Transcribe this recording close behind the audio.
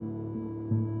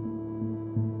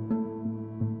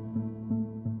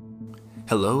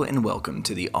Hello and welcome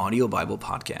to the Audio Bible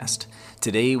Podcast.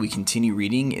 Today we continue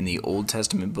reading in the Old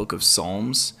Testament book of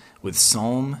Psalms with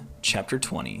Psalm chapter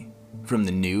 20 from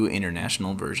the New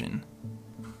International Version.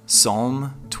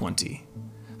 Psalm 20.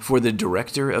 For the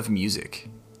director of music,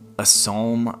 a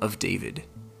psalm of David.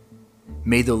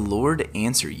 May the Lord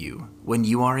answer you when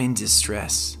you are in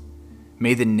distress.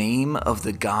 May the name of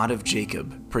the God of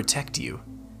Jacob protect you.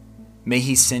 May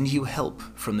he send you help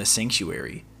from the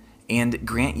sanctuary and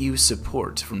grant you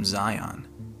support from Zion.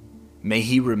 May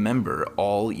he remember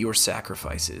all your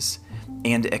sacrifices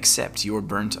and accept your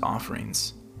burnt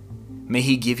offerings. May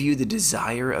he give you the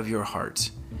desire of your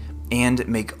heart and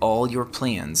make all your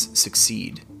plans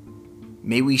succeed.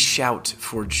 May we shout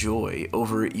for joy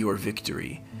over your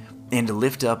victory and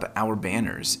lift up our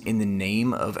banners in the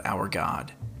name of our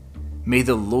God. May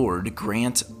the Lord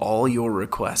grant all your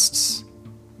requests.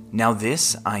 Now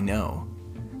this I know.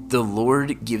 The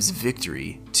Lord gives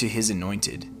victory to his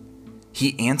anointed.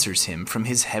 He answers him from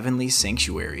his heavenly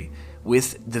sanctuary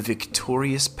with the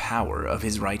victorious power of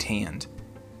his right hand.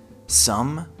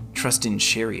 Some trust in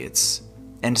chariots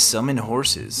and some in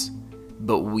horses,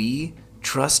 but we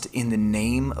trust in the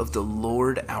name of the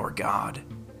Lord our God.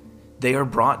 They are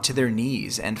brought to their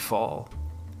knees and fall,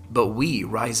 but we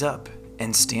rise up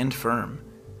and stand firm.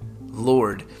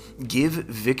 Lord, give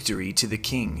victory to the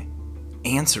King.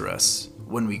 Answer us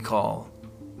when we call.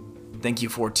 Thank you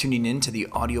for tuning in to the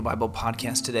Audio Bible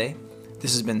Podcast today.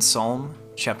 This has been Psalm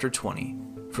chapter 20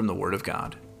 from the Word of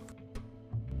God.